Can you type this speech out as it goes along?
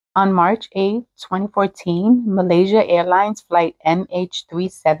On March 8, 2014, Malaysia Airlines Flight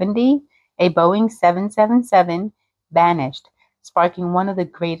MH370, a Boeing 777, vanished, sparking one of the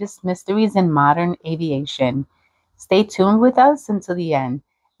greatest mysteries in modern aviation. Stay tuned with us until the end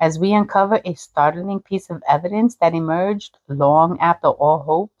as we uncover a startling piece of evidence that emerged long after all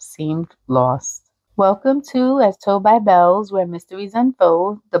hope seemed lost. Welcome to As Told by Bells, where mysteries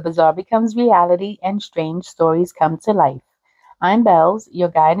unfold, the bizarre becomes reality, and strange stories come to life. I'm Bells, your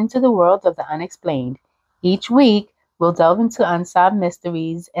guide into the world of the unexplained. Each week, we'll delve into unsolved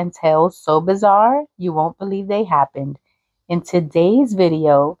mysteries and tales so bizarre you won't believe they happened. In today's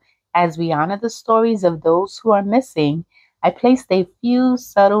video, as we honor the stories of those who are missing, I placed a few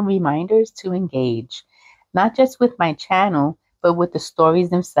subtle reminders to engage, not just with my channel, but with the stories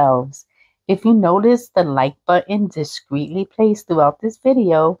themselves. If you notice the like button discreetly placed throughout this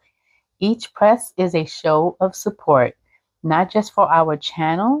video, each press is a show of support, not just for our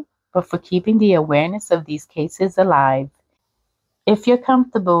channel, but for keeping the awareness of these cases alive. If you're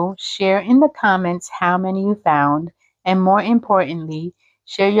comfortable, share in the comments how many you found, and more importantly,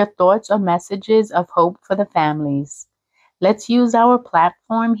 share your thoughts or messages of hope for the families. Let's use our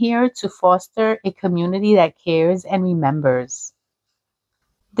platform here to foster a community that cares and remembers.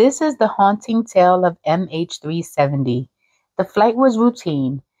 This is the haunting tale of MH370. The flight was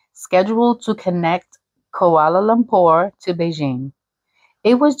routine, scheduled to connect Kuala Lumpur to Beijing.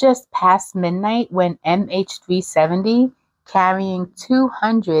 It was just past midnight when MH370, carrying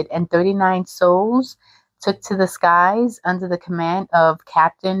 239 souls, took to the skies under the command of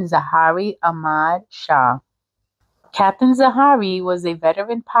Captain Zahari Ahmad Shah. Captain Zahari was a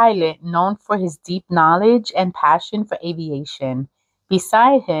veteran pilot known for his deep knowledge and passion for aviation.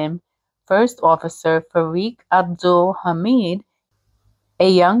 Beside him, First Officer Farik Abdul Hamid, a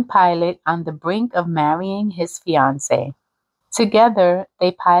young pilot on the brink of marrying his fiancée. Together,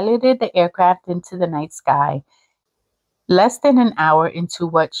 they piloted the aircraft into the night sky. Less than an hour into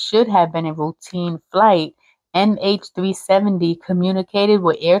what should have been a routine flight, MH370 communicated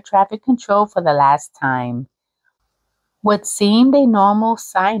with air traffic control for the last time. What seemed a normal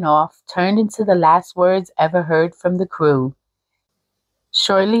sign-off turned into the last words ever heard from the crew.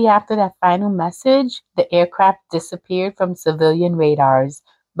 Shortly after that final message, the aircraft disappeared from civilian radars,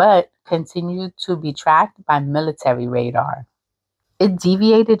 but continued to be tracked by military radar. It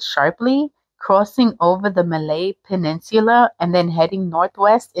deviated sharply, crossing over the Malay Peninsula and then heading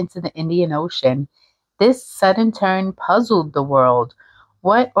northwest into the Indian Ocean. This sudden turn puzzled the world.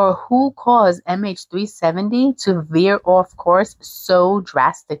 What or who caused MH370 to veer off course so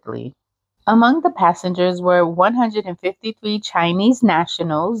drastically? Among the passengers were 153 Chinese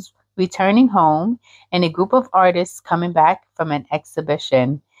nationals returning home and a group of artists coming back from an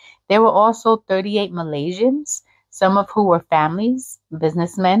exhibition. There were also 38 Malaysians, some of who were families,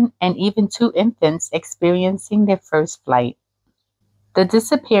 businessmen, and even 2 infants experiencing their first flight. The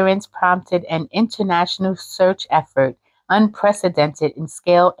disappearance prompted an international search effort, unprecedented in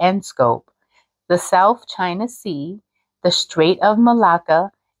scale and scope. The South China Sea, the Strait of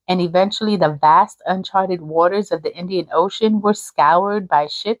Malacca, and eventually the vast uncharted waters of the Indian Ocean were scoured by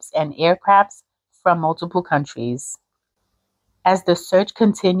ships and aircrafts from multiple countries. As the search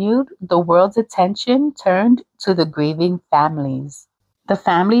continued, the world's attention turned to the grieving families. The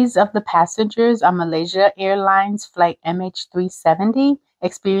families of the passengers on Malaysia Airlines Flight MH370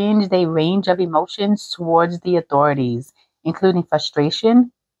 experienced a range of emotions towards the authorities, including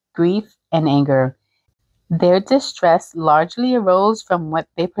frustration, grief, and anger. Their distress largely arose from what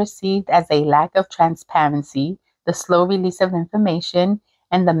they perceived as a lack of transparency, the slow release of information,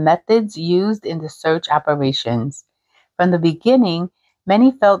 and the methods used in the search operations. From the beginning,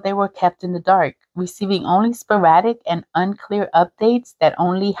 many felt they were kept in the dark, receiving only sporadic and unclear updates that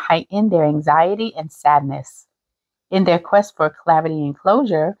only heightened their anxiety and sadness. In their quest for clarity and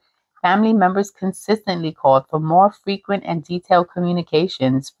closure, family members consistently called for more frequent and detailed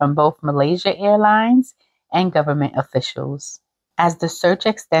communications from both Malaysia Airlines and government officials. As the search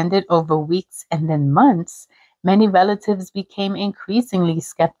extended over weeks and then months, many relatives became increasingly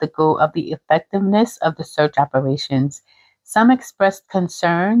skeptical of the effectiveness of the search operations. Some expressed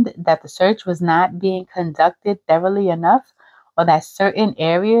concern that the search was not being conducted thoroughly enough or that certain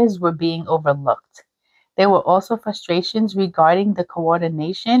areas were being overlooked. There were also frustrations regarding the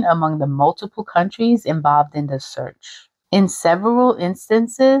coordination among the multiple countries involved in the search. In several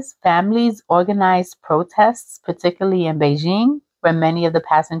instances, families organized protests, particularly in Beijing, where many of the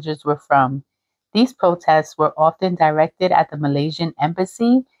passengers were from. These protests were often directed at the Malaysian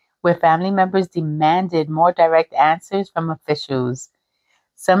embassy, where family members demanded more direct answers from officials.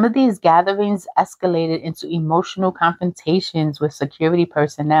 Some of these gatherings escalated into emotional confrontations with security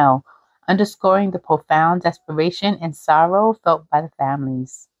personnel, underscoring the profound desperation and sorrow felt by the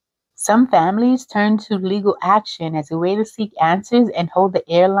families. Some families turned to legal action as a way to seek answers and hold the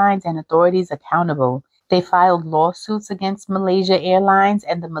airlines and authorities accountable. They filed lawsuits against Malaysia Airlines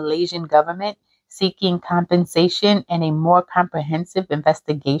and the Malaysian government, seeking compensation and a more comprehensive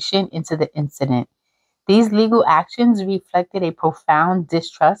investigation into the incident. These legal actions reflected a profound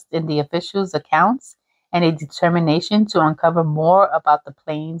distrust in the officials' accounts and a determination to uncover more about the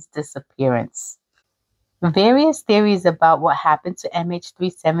plane's disappearance. Various theories about what happened to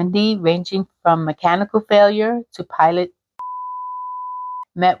MH370, ranging from mechanical failure to pilot,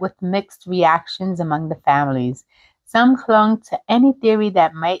 met with mixed reactions among the families. Some clung to any theory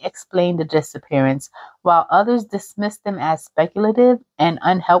that might explain the disappearance, while others dismissed them as speculative and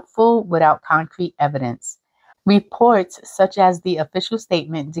unhelpful without concrete evidence. Reports such as the official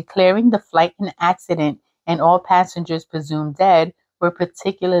statement declaring the flight an accident and all passengers presumed dead were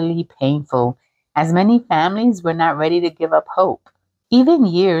particularly painful, as many families were not ready to give up hope. Even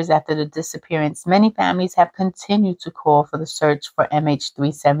years after the disappearance, many families have continued to call for the search for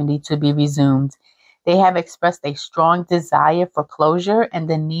MH370 to be resumed. They have expressed a strong desire for closure and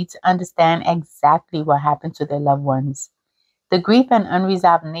the need to understand exactly what happened to their loved ones. The grief and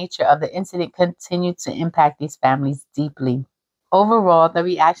unresolved nature of the incident continued to impact these families deeply. Overall, the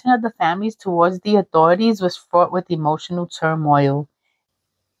reaction of the families towards the authorities was fraught with emotional turmoil.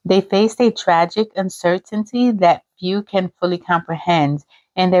 They faced a tragic uncertainty that few can fully comprehend,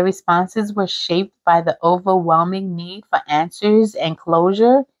 and their responses were shaped by the overwhelming need for answers and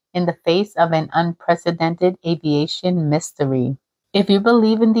closure in the face of an unprecedented aviation mystery. If you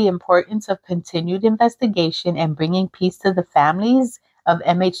believe in the importance of continued investigation and bringing peace to the families of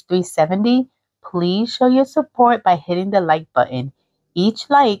MH370, please show your support by hitting the like button. Each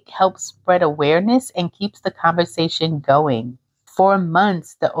like helps spread awareness and keeps the conversation going. For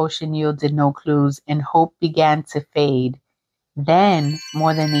months, the ocean yielded no clues and hope began to fade. Then,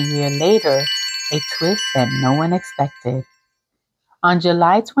 more than a year later, a twist that no one expected. On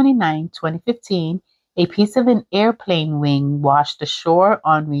July 29, 2015, a piece of an airplane wing washed ashore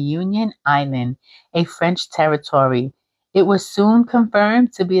on Reunion Island, a French territory. It was soon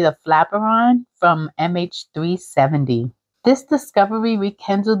confirmed to be the flaperon from MH370. This discovery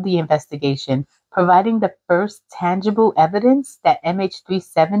rekindled the investigation, providing the first tangible evidence that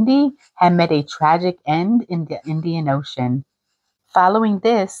MH370 had met a tragic end in the Indian Ocean. Following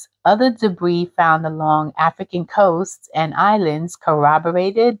this, other debris found along African coasts and islands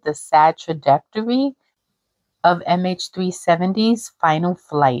corroborated the sad trajectory of MH370's final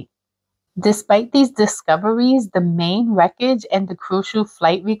flight. Despite these discoveries, the main wreckage and the crucial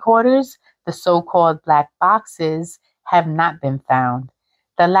flight recorders, the so-called black boxes, have not been found.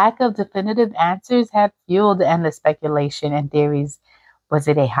 The lack of definitive answers have fueled endless speculation and theories. Was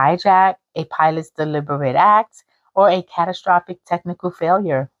it a hijack, a pilot's deliberate act, or a catastrophic technical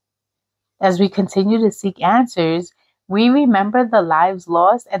failure? As we continue to seek answers, we remember the lives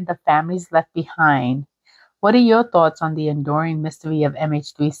lost and the families left behind. What are your thoughts on the enduring mystery of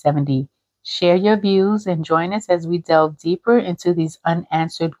MH370? Share your views and join us as we delve deeper into these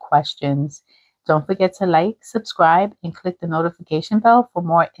unanswered questions. Don't forget to like, subscribe, and click the notification bell for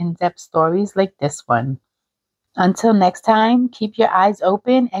more in-depth stories like this one. Until next time, keep your eyes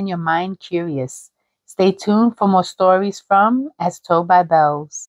open and your mind curious. Stay tuned for more stories from As Told by Bells.